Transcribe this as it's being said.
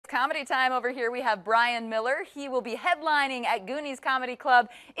comedy time over here. We have Bryan Miller. He will be headlining at Goonies Comedy Club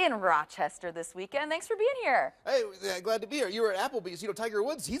in Rochester this weekend. Thanks for being here. Hey, glad to be here. You were at Applebee's. You know, Tiger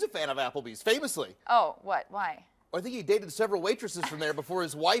Woods, he's a fan of Applebee's, famously. Oh, what? Why? I think he dated several waitresses from there before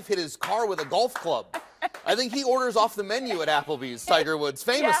his wife hit his car with a golf club. I think he orders off the menu at Applebee's, Tiger Woods,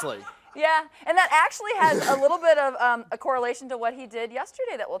 famously. Yeah, and that actually has a little bit of a correlation to what he did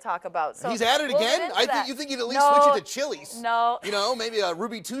yesterday that we'll talk about. So he's at it again? You think he'd at least switch it to Chili's. No. You know, maybe a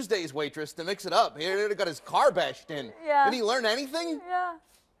Ruby Tuesdays waitress to mix it up. He got his car bashed in. Yeah. Did he learn anything? Yeah,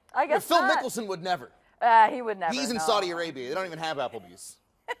 I guess Phil not. Mickelson would never. He would never. He's in Saudi Arabia. They don't even have Applebee's.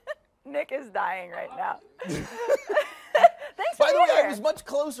 Nick is dying right now. By the way, I was much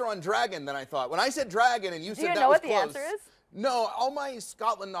closer on Dragon than I thought. When I said Dragon and you said that was close. Do you know what the answer is? No, all my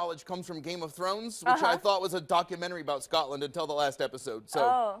Scotland knowledge comes from Game of Thrones, which I thought was a documentary about Scotland until the last episode. So.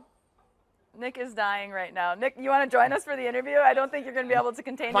 Oh. Nick is dying right now. Nick, you want to join us for the interview? I don't think you're going to be able to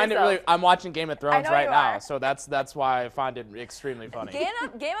contain yourself. I'm watching Game of Thrones right now, so that's why I find it extremely funny.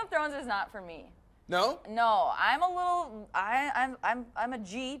 Game of Thrones is not for me. No? No, I'm a little, I'm a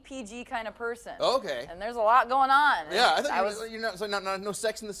PG kind of person. Okay. And there's a lot going on. Yeah, I thought you're not, so no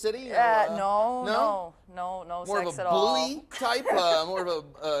Sex in the City? No more sex of a at all. Bluey type? More of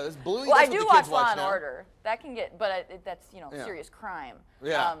a Bluey? Well, I That's do what the watch kids Law and now. Order. That can get, but that's, you know, serious crime.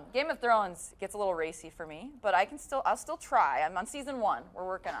 Yeah. Game of Thrones gets a little racy for me, but I'll still try. I'm on season 1. We're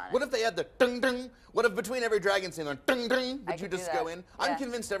working on it. What if they had the dung dung? What if between every dragon scene, dung dung, would you just go in? Yeah. I'm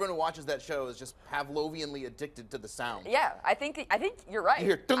convinced everyone who watches that show is just Pavlovianly addicted to the sound. Yeah, I think you're right. You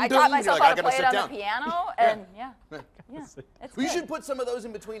hear dung I dung, taught myself you're like, how to play it on the piano, and it's We good. should put some of those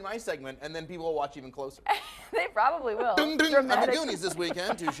in between my segment, and then people will watch even closer. They probably will. Dung dung. I'm at Goonies this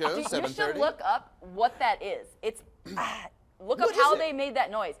weekend, 2 shows, 7:30. You should look up what that is. It's look up What how is it? they made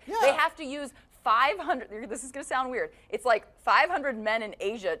that noise. Yeah. They have to use 500. This is gonna sound weird. It's like 500 men in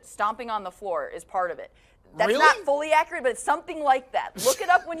Asia stomping on the floor is part of it. That's Really? not fully accurate, but it's something like that. Look it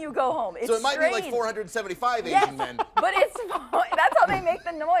up when you go home. It's So it might strange. be like 475 Asian men. But that's how they make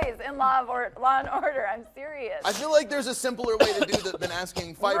the noise in Law and Order. I'm serious. I feel like there's a simpler way to do that than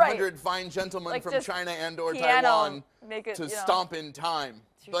asking 500 fine gentlemen Like from just China and or piano, Taiwan make it, to you know. stomp in time.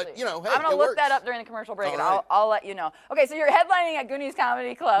 But, you know, hey, I'm going to it look works. that up during the commercial break, All and right. I'll let you know. Okay, so you're headlining at Goonies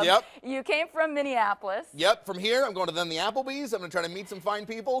Comedy Club. Yep. You came from Minneapolis. Yep, from here, I'm going to then the Applebee's. I'm going to try to meet some fine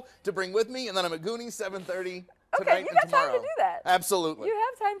people to bring with me, and then I'm at Goonies 7:30 tonight Okay, you and got tomorrow. time to do that. Absolutely. You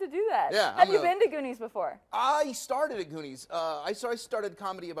have time to do that. Yeah, Have you been to Goonies before? I started at Goonies. I started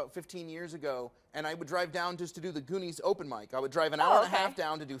comedy about 15 years ago, and I would drive down just to do the Goonies open mic. I would drive an hour and a half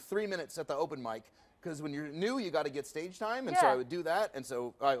down to do 3 minutes at the open mic. Because when you're new, you got to get stage time, and so I would do that. And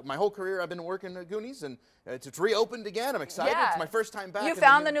so my whole career, I've been working at Goonies, and it's reopened again. I'm excited. Yeah. It's my first time back. You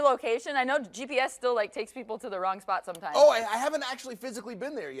found the new location? I know GPS still takes people to the wrong spot sometimes. Oh, I haven't actually physically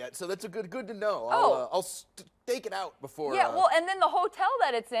been there yet, so that's good to know. I'll stake it out before. Yeah, well, and then the hotel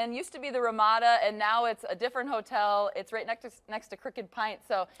that it's in used to be the Ramada, and now it's a different hotel. It's right next to Crooked Pint,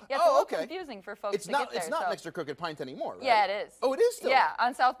 so yeah, it's a little confusing for folks to get there. It's not next to Crooked Pint anymore, right? Yeah, it is. Oh, it is still? Yeah,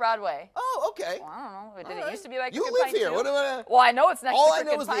 on South Broadway. Oh, okay. Well, I don't know. Did it used to be like You Crooked live Pint here. too? Well, I know it's next to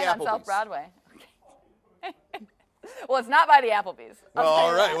Crooked Pint on South Broadway. Well, it's not by the Applebee's. Well,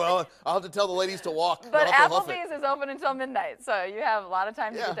 all right. Well, I'll have to tell the ladies to walk. But Applebee's is open until midnight, so you have a lot of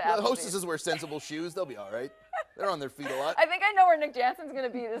time to get to Applebee's. The hostesses wear sensible shoes. They'll be all right. They're on their feet a lot. I think I know where Nick Jansen's going to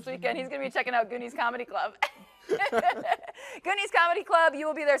be this weekend. He's going to be checking out Goonies Comedy Club. Goonies Comedy Club, you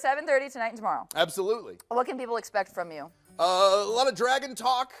will be there 7:30 tonight and tomorrow. Absolutely. What can people expect from you? A lot of dragon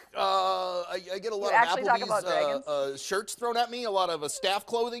talk. I get a lot of Applebee's shirts thrown at me. A lot of staff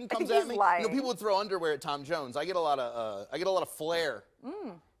clothing comes at me. Lying. You know, people would throw underwear at Tom Jones. I get a lot of flair.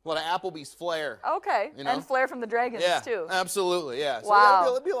 A lot of Applebee's flair. Okay, you know? And flair from the Dragons too. Absolutely, yeah. So wow.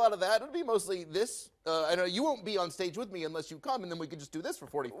 It'll be a lot of that. It'll be mostly this. I know you won't be on stage with me unless you come, and then we could just do this for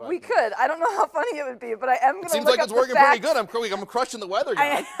 45 minutes. We could. I don't know how funny it would be, but I am going to look up the facts. Seems like it's working pretty good. I'm crushing the weather,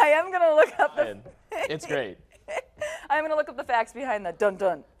 guys. I am going to look up the... It's great. I'm going to look up the facts behind the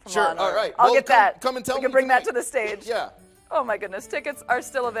dun-dun. Sure, all right. I'll get that. Come and tell me. We can bring that to the stage. Yeah. Oh my goodness, tickets are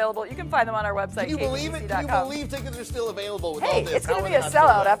still available. You can find them on our website, Can you believe it? Can you believe tickets are still available with all this? It's going to be a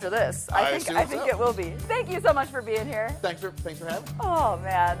sellout after this. I think so. it will be. Thank you so much for being here. Thanks for having me. Oh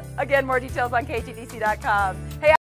man. Again, more details on ktdc.com. Hey,